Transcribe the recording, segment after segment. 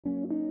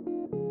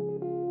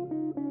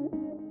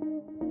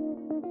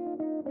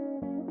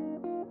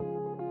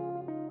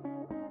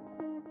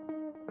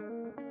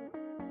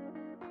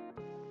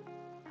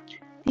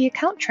The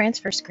account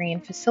transfer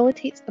screen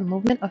facilitates the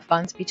movement of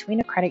funds between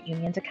a credit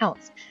union's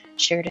accounts,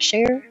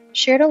 share-to-share,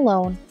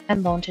 share-to-loan,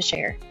 and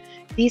loan-to-share.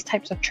 These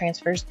types of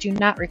transfers do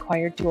not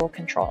require dual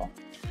control.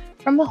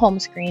 From the home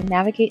screen,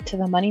 navigate to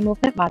the Money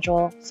Movement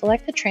module,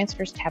 select the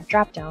Transfers tab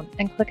dropdown,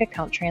 and click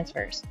Account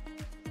Transfers.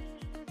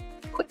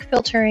 Quick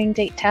filtering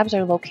date tabs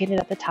are located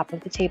at the top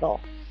of the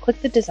table.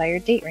 Click the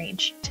desired date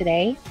range,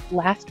 today,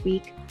 last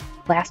week,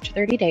 last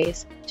 30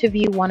 days, to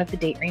view one of the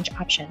date range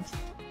options.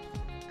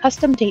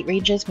 Custom date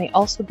ranges may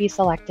also be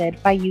selected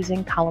by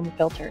using column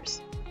filters.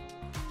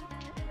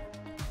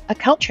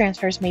 Account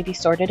transfers may be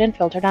sorted and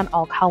filtered on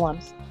all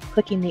columns.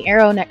 Clicking the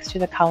arrow next to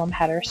the column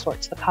header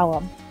sorts the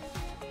column.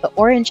 The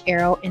orange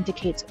arrow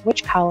indicates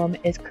which column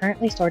is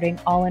currently sorting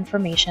all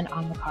information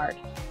on the card.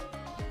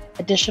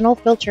 Additional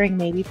filtering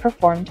may be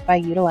performed by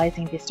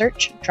utilizing the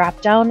search,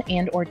 drop-down,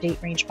 and/or date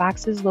range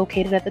boxes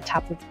located at the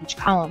top of each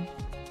column.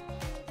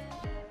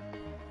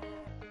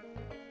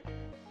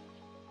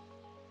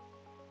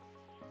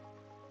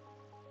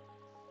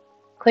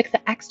 Click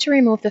the X to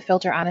remove the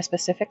filter on a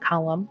specific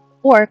column,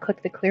 or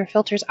click the Clear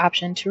Filters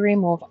option to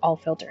remove all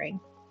filtering.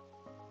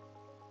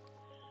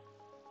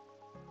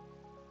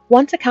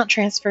 Once account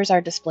transfers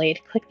are displayed,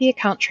 click the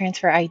Account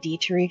Transfer ID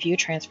to review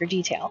transfer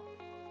detail.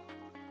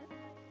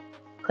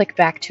 Click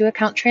back to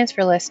Account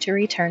Transfer List to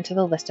return to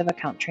the list of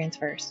account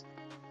transfers.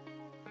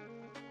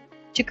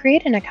 To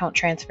create an account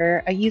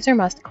transfer, a user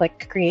must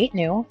click Create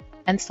New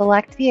and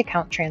select the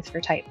account transfer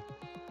type.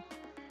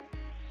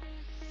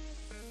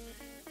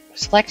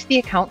 Select the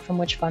account from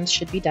which funds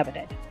should be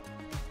debited.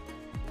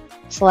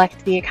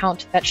 Select the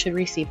account that should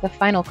receive the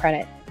final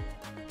credit.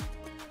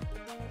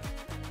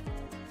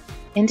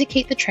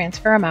 Indicate the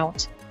transfer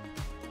amount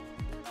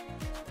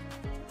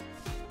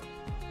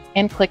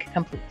and click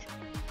Complete.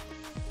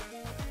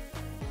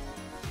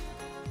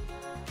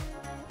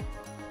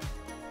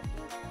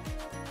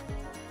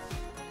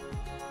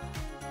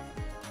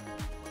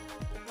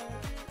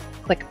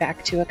 Click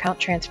back to Account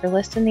Transfer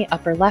List in the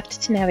upper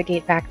left to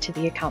navigate back to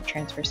the account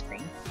transfer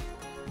screen.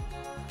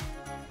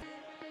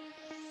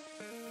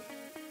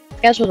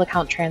 Scheduled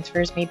account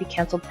transfers may be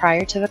canceled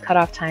prior to the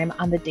cutoff time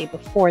on the day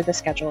before the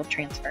scheduled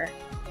transfer.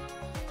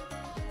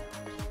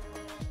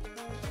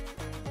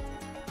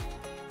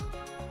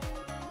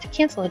 To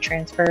cancel a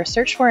transfer,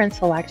 search for and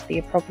select the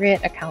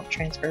appropriate account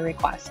transfer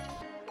request.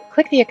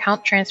 Click the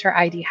Account Transfer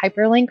ID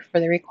hyperlink for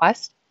the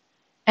request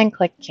and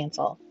click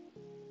Cancel.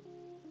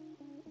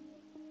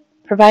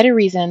 Provide a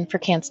reason for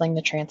canceling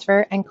the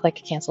transfer and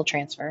click Cancel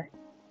Transfer.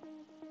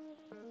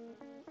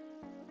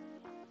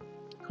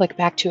 Click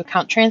back to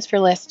Account Transfer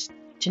List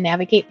to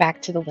navigate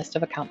back to the list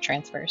of account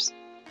transfers.